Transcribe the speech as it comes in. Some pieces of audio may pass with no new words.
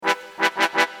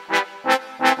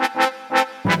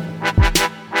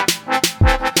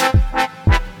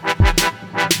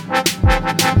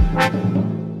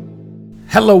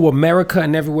Hello, America,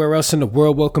 and everywhere else in the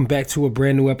world. Welcome back to a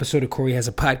brand new episode of Corey Has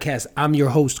a Podcast. I'm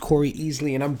your host, Corey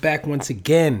Easley, and I'm back once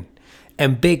again.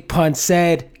 And Big Pun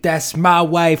said, "That's my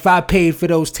wife. I paid for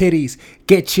those titties.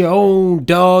 Get your own,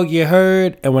 dog, you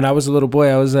heard?" And when I was a little boy,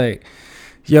 I was like,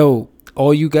 yo,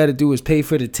 all you got to do is pay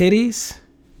for the titties,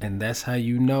 and that's how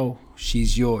you know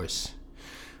she's yours.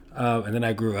 And then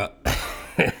I grew up.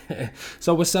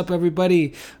 So what's up,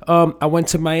 everybody? I went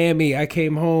to Miami. I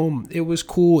came home. It was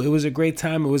cool. It was a great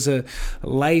time. It was a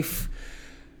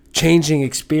life-changing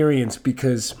experience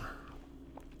because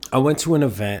I went to an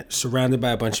event surrounded by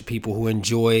a bunch of people who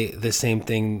enjoy the same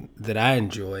thing that I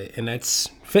enjoy, and that's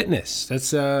fitness.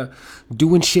 That's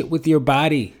doing shit with your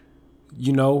body,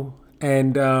 you know?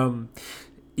 And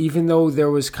even though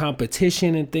there was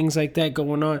competition and things like that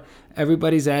going on,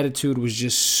 everybody's attitude was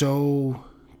just so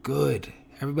good.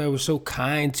 Everybody was so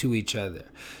kind to each other.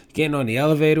 Getting on the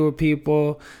elevator with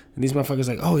people, and these motherfuckers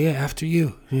like, oh yeah, after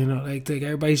you. You know, like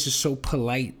everybody's just so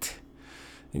polite.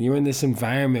 And you're in this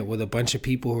environment with a bunch of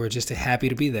people who are just happy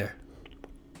to be there.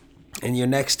 And you're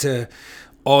next to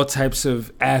all types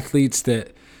of athletes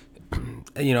that,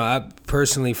 you know, I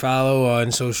personally follow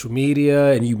on social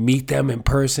media, and you meet them in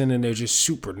person and they're just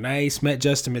super nice. Met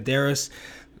Justin Medeiros,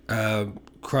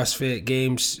 CrossFit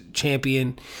Games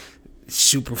champion.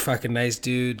 Super fucking nice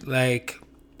dude. Like,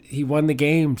 he won the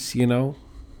games, you know,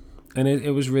 and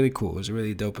it was really cool. It was a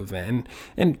really dope event.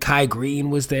 And Kai Green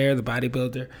was there, the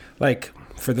bodybuilder. Like,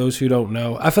 for those who don't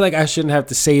know, I feel like I shouldn't have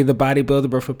to say the bodybuilder,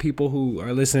 but for people who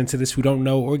are listening to this who don't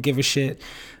know or give a shit,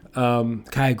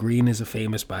 Kai Green is a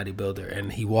famous bodybuilder,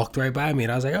 and he walked right by me,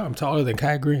 and I was like, oh, I'm taller than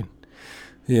Kai Green,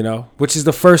 you know, which is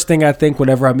the first thing I think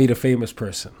whenever I meet a famous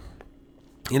person.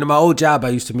 You know, my old job, I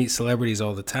used to meet celebrities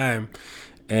all the time.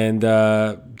 And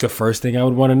the first thing I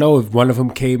would want to know if one of them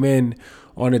came in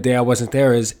on a day I wasn't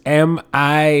there is, am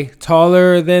I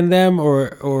taller than them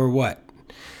or what?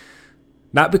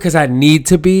 Not because I need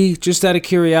to be, just out of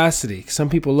curiosity. Some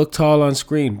people look tall on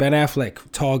screen. Ben Affleck,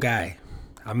 tall guy.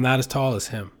 I'm not as tall as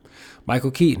him.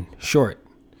 Michael Keaton, short.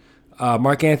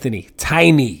 Mark Anthony,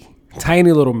 tiny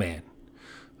little man.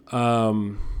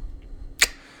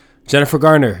 Jennifer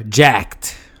Garner,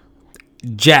 jacked.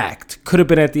 Could have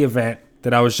been at the event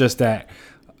that I was just at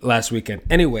last weekend.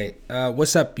 Anyway,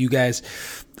 what's up, you guys?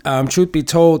 Truth be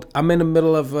told, I'm in the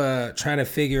middle of trying to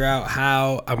figure out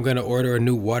how I'm going to order a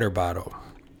new water bottle.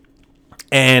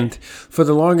 And for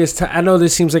the longest time, I know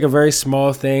this seems like a very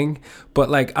small thing,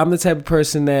 but like, I'm the type of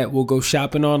person that will go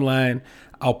shopping online.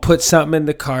 I'll put something in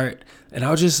the cart and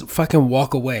I'll just fucking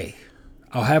walk away.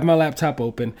 I'll have my laptop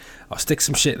open. I'll stick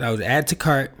some shit and I'll add to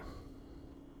cart.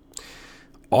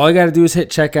 All I got to do is hit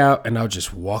checkout, and I'll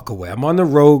just walk away. I'm on the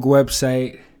Rogue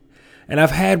website, and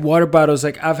I've had water bottles.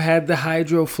 Like, I've had the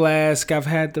Hydro Flask. I've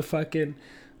had the fucking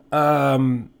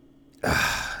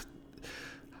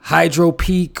Hydro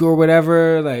Peak or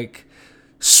whatever, like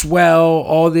Swell,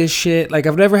 all this shit. Like,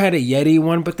 I've never had a Yeti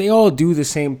one, but they all do the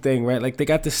same thing, right? Like, they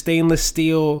got the stainless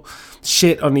steel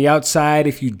shit on the outside.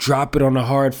 If you drop it on a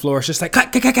hard floor, it's just like,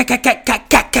 cut.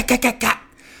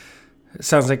 It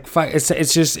sounds like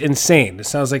it's just insane. It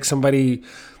sounds like somebody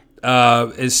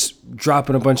is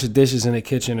dropping a bunch of dishes in the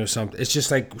kitchen or something. It's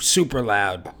just like super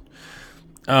loud.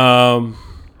 So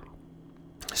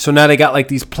now they got like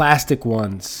these plastic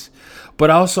ones. But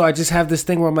also I just have this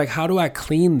thing where I'm like, how do I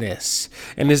clean this?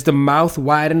 And is the mouth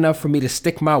wide enough for me to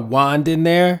stick my wand in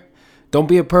there? Don't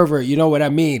be a pervert. You know what I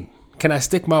mean? Can I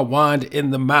stick my wand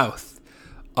in the mouth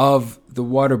of the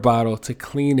water bottle to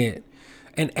clean it?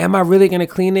 And am I really going to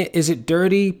clean it? Is it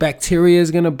dirty? Bacteria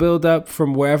is going to build up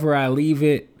from wherever I leave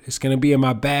it. It's going to be in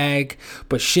my bag.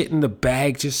 But shit in the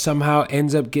bag just somehow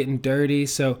ends up getting dirty.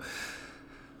 So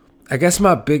I guess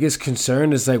my biggest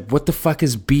concern is like, what the fuck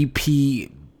is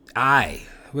BPI?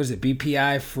 What is it?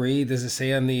 BPI free? Does it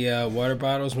say on the water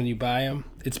bottles when you buy them?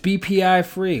 It's BPI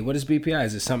free. What is BPI?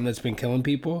 Is it something that's been killing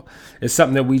people? It's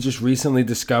something that we just recently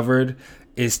discovered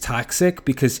is toxic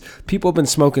because people have been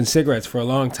smoking cigarettes for a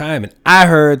long time, and I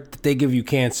heard that they give you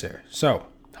cancer. So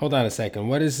hold on a second.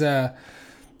 What is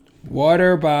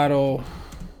water bottle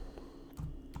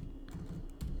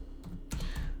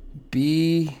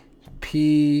BPA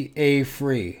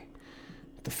free?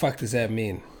 What the fuck does that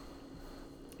mean?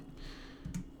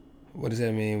 What does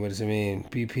that mean?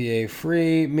 BPA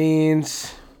free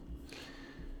means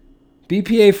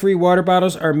BPA free water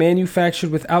bottles are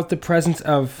manufactured without the presence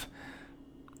of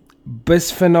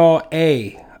bisphenol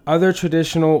A. Other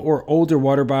traditional or older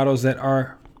water bottles that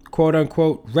are quote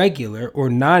unquote regular or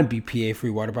non-BPA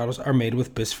free water bottles are made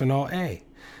with bisphenol A.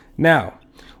 Now,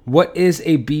 what is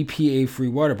a BPA free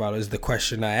water bottle is the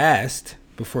question I asked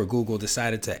before Google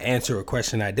decided to answer a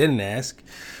question I didn't ask.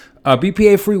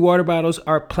 BPA-free water bottles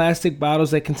are plastic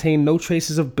bottles that contain no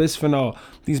traces of bisphenol.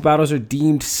 These bottles are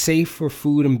deemed safe for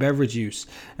food and beverage use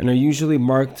and are usually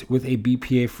marked with a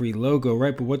BPA-free logo,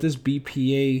 right? But what does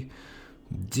BPA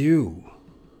do?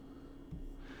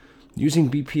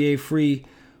 Using BPA-free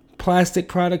plastic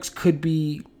products could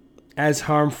be as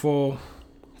harmful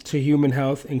to human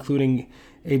health, including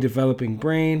a developing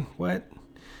brain. What?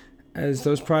 As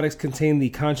those products contain the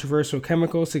controversial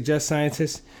chemical, suggest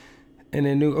scientists in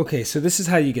a new... Okay, so this is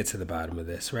how you get to the bottom of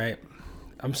this, right?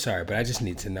 I'm sorry, but I just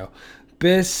need to know.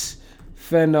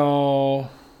 Bisphenol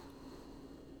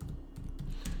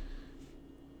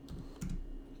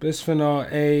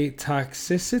A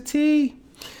toxicity,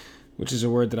 which is a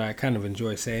word that I kind of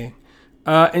enjoy saying.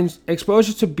 And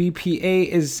exposure to BPA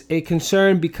is a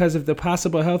concern because of the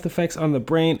possible health effects on the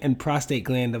brain and prostate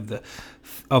gland of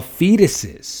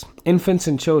fetuses, infants,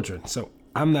 and children. So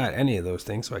I'm not any of those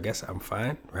things, so I guess I'm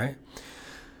fine, right?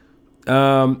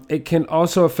 It can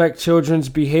also affect children's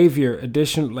behavior.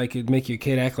 Like it make your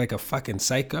kid act like a fucking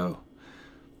psycho.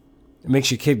 It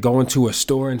makes your kid go into a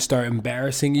store and start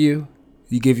embarrassing you.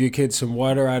 You give your kid some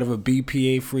water out of a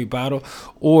BPA-free bottle,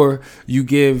 or you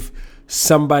give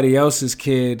somebody else's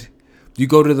kid, you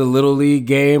go to the Little League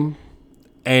game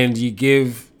and you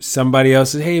give somebody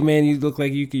else's, hey man, you look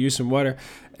like you could use some water,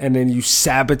 and then you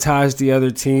sabotage the other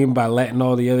team by letting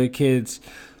all the other kids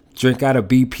drink out of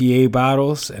BPA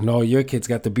bottles, and all your kids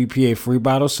got the BPA free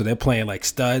bottles, so they're playing like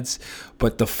studs,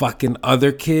 but the fucking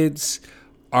other kids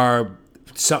are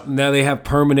something, now they have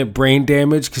permanent brain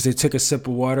damage because they took a sip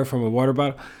of water from a water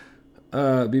bottle.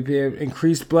 BPA,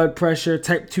 increased blood pressure,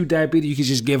 type 2 diabetes. You could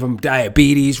just give them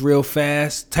diabetes real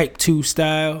fast, type 2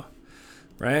 style,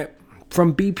 right?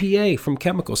 From BPA, from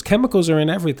chemicals. Chemicals are in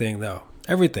everything, though.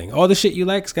 Everything. All the shit you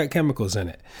like's got chemicals in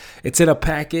it. It's in a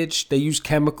package. They use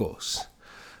chemicals.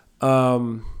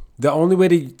 The only way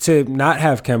to not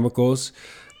have chemicals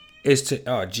is to...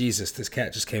 Oh, Jesus, this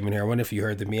cat just came in here. I wonder if you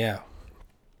heard the meow.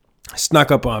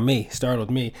 Snuck up on me, startled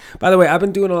me. By the way, I've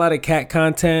been doing a lot of cat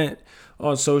content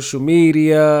on social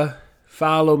media.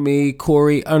 Follow me,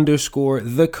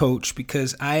 Corey_the coach,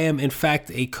 because I am in fact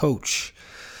a coach.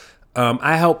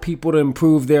 I help people to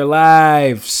improve their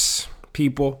lives,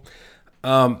 people.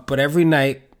 But every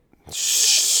night,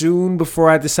 soon before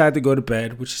I decide to go to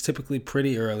bed, which is typically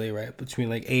pretty early, right? Between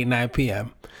like 8 and 9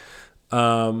 p.m.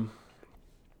 I'll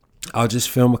just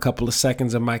film a couple of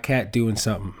seconds of my cat doing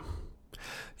something.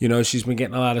 You know, she's been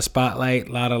getting a lot of spotlight,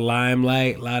 a lot of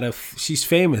limelight, she's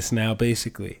famous now,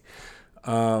 basically.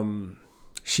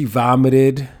 She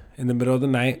vomited in the middle of the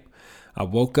night. I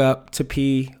woke up to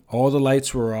pee. All the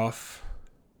lights were off.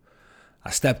 I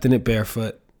stepped in it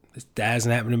barefoot. That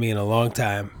hasn't happened to me in a long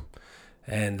time.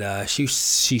 And she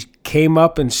came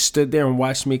up and stood there and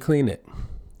watched me clean it.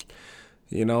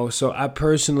 You know, so I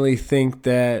personally think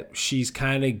that she's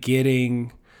kind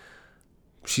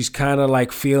of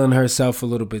like feeling herself a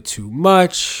little bit too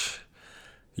much.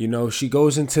 You know, she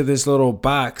goes into this little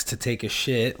box to take a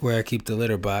shit where I keep the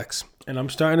litter box. And I'm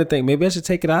starting to think maybe I should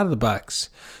take it out of the box.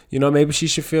 You know, maybe she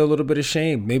should feel a little bit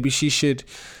ashamed. Maybe she should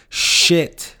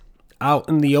shit out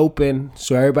in the open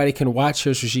so everybody can watch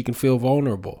her so she can feel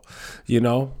vulnerable, you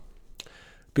know?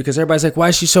 Because everybody's like, why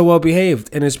is she so well behaved?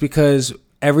 And it's because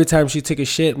every time she took a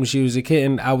shit when she was a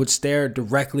kitten, I would stare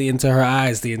directly into her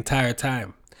eyes the entire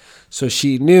time. So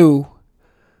she knew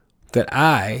that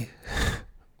I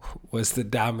was the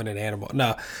dominant animal.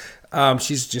 No,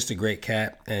 she's just a great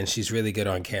cat, and she's really good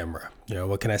on camera. You know,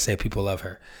 what can I say? People love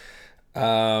her.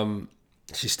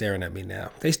 She's staring at me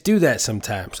now. They do that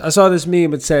sometimes. I saw this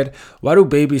meme. It said, why do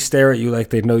babies stare at you like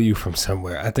they know you from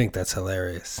somewhere? I think that's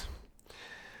hilarious.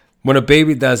 When a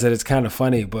baby does it, it's kind of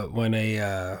funny, but when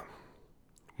a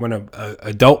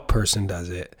adult person does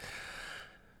it,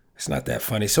 it's not that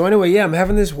funny. So anyway, yeah, I'm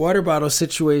having this water bottle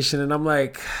situation, and I'm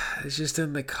like, it's just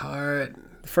in the cart.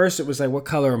 First, it was like, what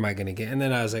color am I going to get? And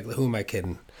then I was like, who am I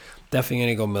kidding? Definitely going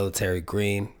to go military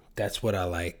green. That's what I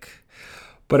like.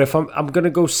 But if I'm going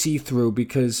to go see-through,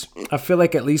 because I feel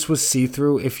like at least with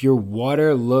see-through, if your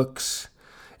water looks,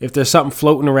 if there's something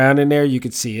floating around in there, you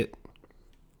could see it.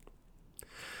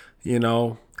 You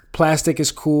know, plastic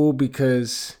is cool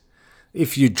because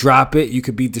if you drop it, you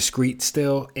could be discreet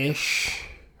still-ish.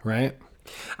 Right?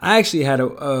 I actually had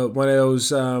one of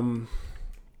those,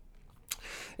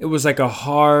 it was like a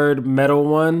hard metal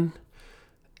one,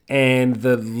 and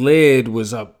the lid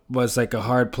was like a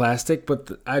hard plastic, but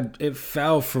it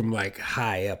fell from like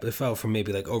high up. It fell from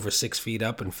maybe like over 6 feet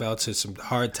up and fell to some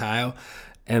hard tile,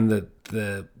 and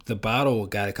the bottle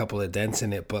got a couple of dents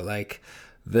in it, but like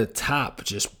the top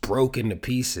just broke into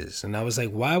pieces. And I was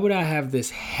like, why would I have this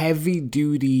heavy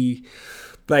duty,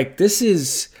 like this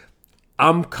is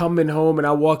I'm coming home and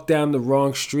I walk down the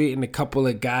wrong street and a couple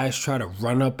of guys try to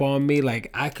run up on me.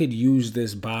 Like, I could use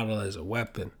this bottle as a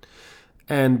weapon.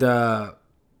 And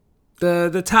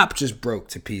the top just broke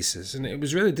to pieces. And it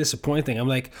was really disappointing. I'm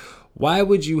like, why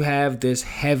would you have this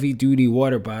heavy duty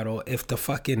water bottle if the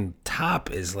fucking top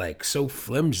is like so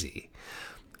flimsy?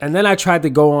 And then I tried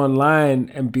to go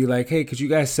online and be like, hey, could you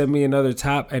guys send me another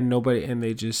top? And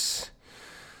they just,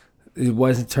 it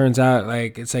wasn't, turns out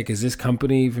like, it's like, is this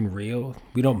company even real?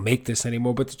 We don't make this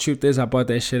anymore. But the truth is, I bought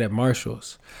that shit at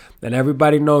Marshall's. And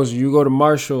everybody knows you go to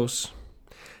Marshall's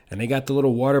and they got the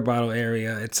little water bottle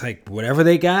area. It's like whatever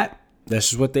they got, that's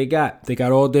just what they got. They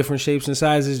got all different shapes and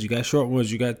sizes. You got short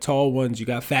ones, you got tall ones, you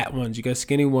got fat ones, you got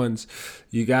skinny ones,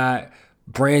 you got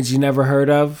brands you never heard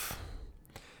of.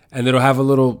 And it'll have a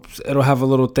little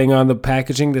thing on the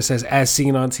packaging that says as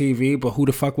seen on TV, but who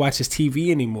the fuck watches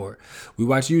TV anymore? We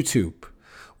watch YouTube.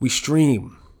 We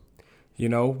stream. You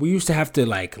know, we used to have to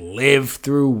like live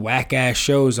through whack ass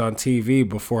shows on TV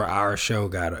before our show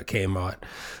came on,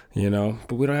 you know,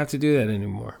 but we don't have to do that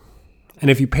anymore. And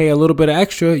if you pay a little bit of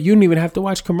extra, you don't even have to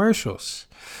watch commercials.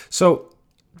 So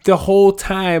the whole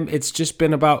time, it's just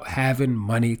been about having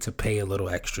money to pay a little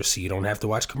extra so you don't have to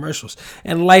watch commercials.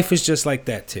 And life is just like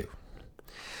that too,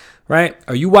 right?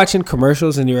 Are you watching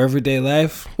commercials in your everyday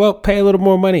life? Well, pay a little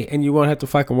more money and you won't have to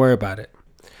fucking worry about it,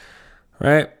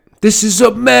 right? This is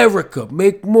America.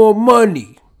 Make more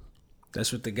money.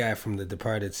 That's what the guy from The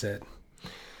Departed said.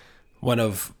 One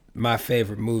of my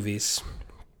favorite movies.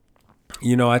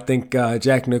 You know, I think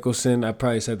Jack Nicholson, I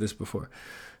probably said this before.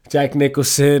 Jack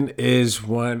Nicholson is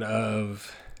one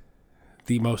of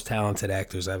the most talented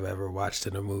actors I've ever watched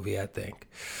in a movie, I think.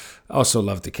 I also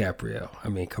love DiCaprio. I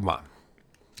mean, come on.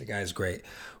 The guy's great.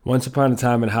 Once Upon a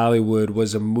Time in Hollywood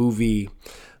was a movie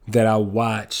that I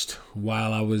watched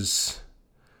while I was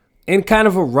in kind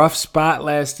of a rough spot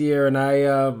last year. And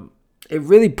it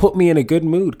really put me in a good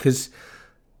mood because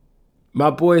my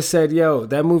boy said, yo,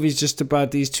 that movie's just about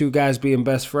these two guys being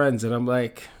best friends. And I'm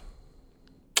like,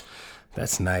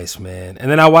 that's nice, man.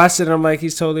 And then I watched it and I'm like,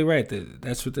 he's totally right.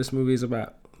 That's what this movie is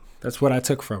about. That's what I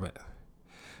took from it.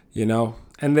 You know?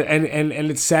 And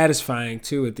it's satisfying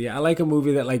too at the end. I like a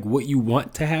movie that like what you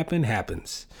want to happen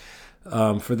happens.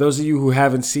 For those of you who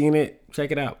haven't seen it,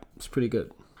 check it out. It's pretty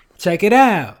good. Check it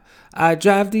out. I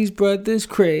drive these brothers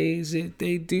crazy.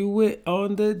 They do it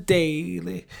on the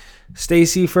daily.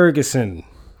 Stacey Ferguson,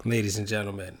 ladies and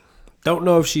gentlemen. Don't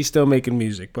know if she's still making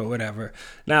music, but whatever.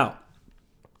 Now,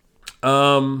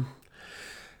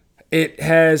 it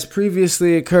has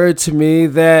previously occurred to me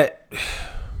that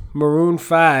Maroon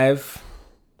 5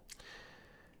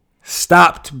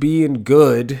 stopped being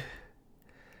good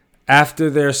after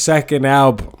their second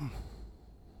album.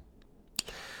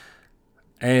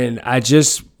 And I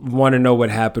just want to know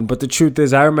what happened. But the truth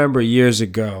is, I remember years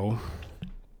ago,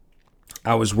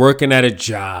 I was working at a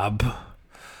job.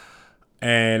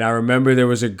 And I remember there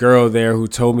was a girl there who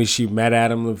told me she met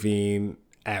Adam Levine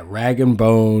at Rag &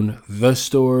 Bone, the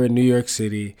store in New York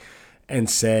City, and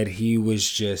said he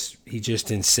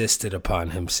just insisted upon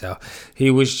himself. He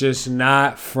was just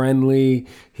not friendly.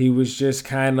 He was just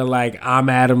kind of like, I'm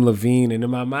Adam Levine. And in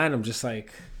my mind, I'm just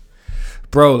like,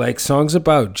 bro, like Songs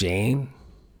About Jane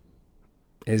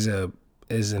is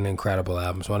an incredible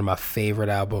album. It's one of my favorite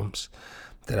albums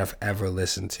that I've ever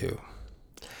listened to.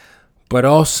 But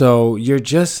also, you're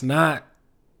just not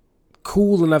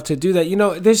cool enough to do that. You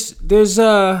know, there's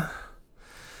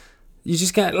you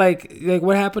just got like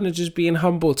what happened to just being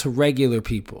humble to regular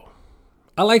people?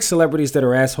 I like celebrities that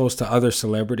are assholes to other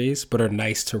celebrities but are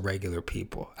nice to regular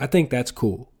people. I think that's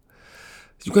cool.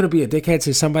 You're going to be a dickhead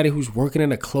to somebody who's working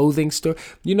in a clothing store.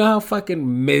 You know how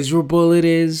fucking miserable it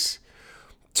is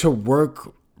to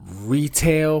work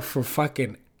retail for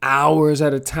fucking hours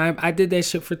at a time? I did that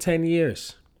shit for 10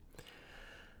 years.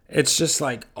 It's just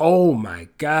like, oh my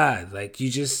God, like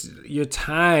your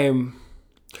time,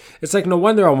 it's like no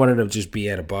wonder I wanted to just be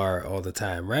at a bar all the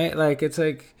time, right? Like it's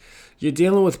like you're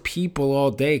dealing with people all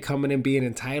day coming and being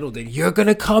entitled, and you're going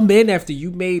to come in after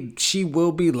you made She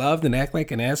Will Be Loved and act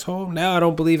like an asshole? Now I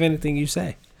don't believe anything you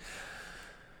say.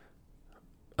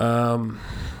 But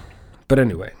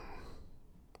anyway,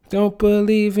 don't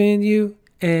believe in you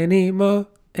anymore.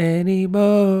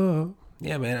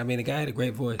 Yeah, man. I mean, the guy had a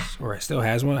great voice, or still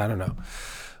has one. I don't know.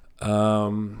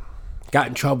 Got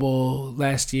in trouble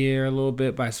last year a little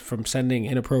bit from sending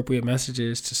inappropriate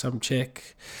messages to some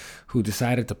chick who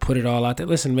decided to put it all out there.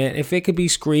 Listen, man, if it could be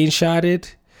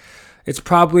screenshotted, it's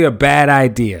probably a bad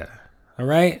idea. All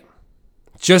right?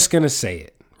 Just going to say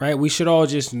it, right? We should all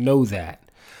just know that.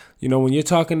 You know, when you're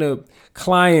talking to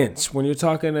clients, when you're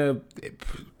talking to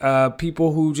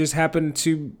people who just happen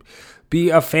to be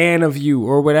a fan of you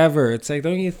or whatever. It's like,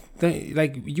 don't you think,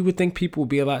 like, you would think people would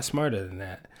be a lot smarter than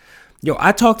that. Yo,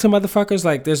 I talk to motherfuckers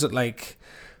like there's like,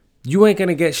 you ain't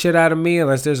gonna get shit out of me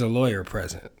unless there's a lawyer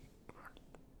present.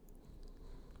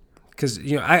 Because,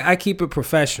 you know, I keep it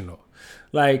professional.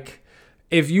 Like,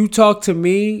 if you talk to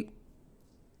me,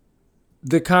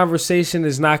 the conversation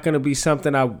is not going to be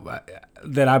something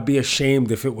that I'd be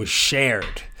ashamed if it was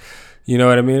shared. You know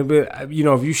what I mean? But, you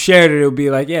know, if you shared it, it would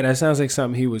be like, yeah, that sounds like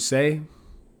something he would say.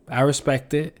 I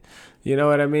respect it. You know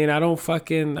what I mean? I don't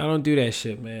do that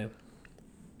shit, man.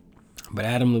 But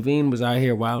Adam Levine was out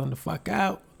here wilding the fuck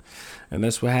out. And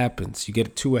that's what happens. You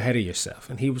get too ahead of yourself.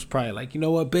 And he was probably like, you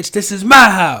know what, bitch, this is my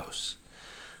house.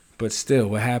 But still,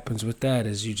 what happens with that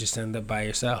is you just end up by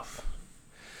yourself.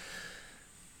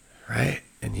 Right?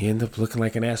 And you end up looking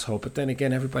like an asshole. But then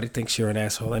again, everybody thinks you're an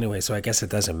asshole anyway. So I guess it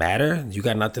doesn't matter. You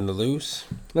got nothing to lose.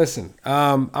 Listen,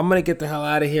 I'm going to get the hell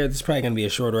out of here. This is probably going to be a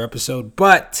shorter episode.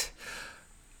 But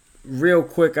real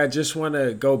quick, I just want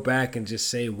to go back and just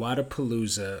say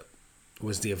Wodapalooza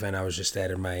was the event I was just at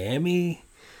in Miami.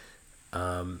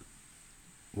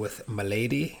 With my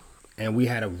lady, and we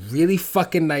had a really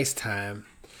fucking nice time.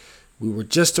 We were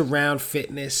just around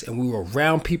fitness, and we were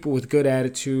around people with good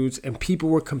attitudes, and people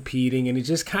were competing, and it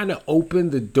just kind of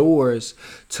opened the doors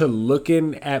to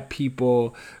looking at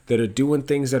people that are doing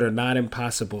things that are not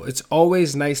impossible. It's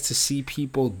always nice to see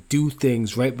people do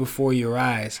things right before your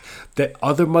eyes that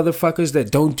other motherfuckers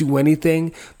that don't do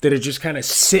anything, that are just kind of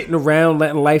sitting around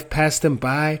letting life pass them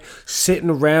by,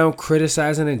 sitting around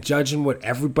criticizing and judging what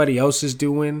everybody else is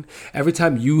doing. Every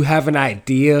time you have an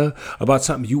idea about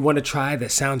something you want to try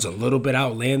that sounds a little bit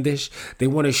outlandish, they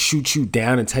want to shoot you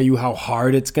down and tell you how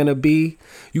hard it's going to be.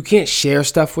 You can't share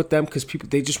stuff with them because people,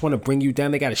 they just want to bring you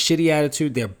down. They got a shitty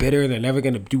attitude. They're bitter. They're never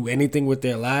going to do anything with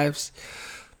their lives.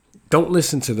 Don't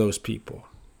listen to those people.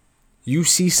 You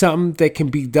see something that can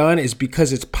be done is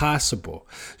because it's possible.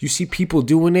 You see people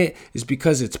doing it is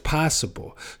because it's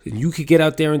possible. And you could get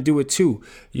out there and do it too.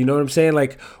 You know what I'm saying?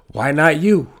 Like, why not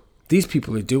you? These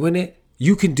people are doing it.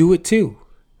 You can do it too.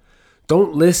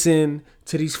 Don't listen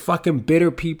to these fucking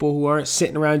bitter people who aren't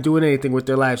sitting around doing anything with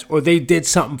their lives. Or they did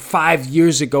something 5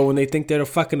 years ago and they think they're the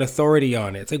fucking authority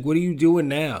on it. It's like, what are you doing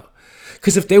now?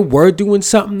 Because if they were doing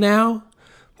something now,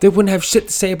 they wouldn't have shit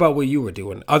to say about what you were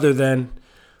doing other than,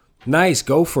 nice,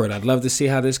 go for it. I'd love to see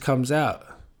how this comes out.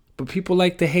 But people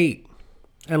like to hate,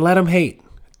 and let them hate.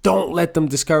 Don't let them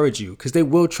discourage you, because they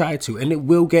will try to, and it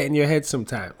will get in your head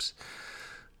sometimes.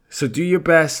 So do your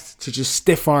best to just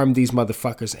stiff arm these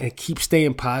motherfuckers and keep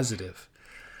staying positive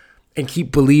and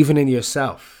keep believing in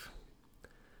yourself,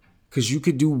 because you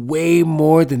could do way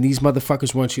more than these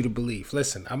motherfuckers want you to believe.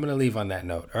 Listen, I'm going to leave on that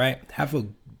note, all right? Have a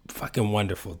fucking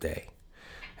wonderful day,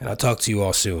 and I'll talk to you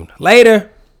all soon.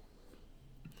 Later.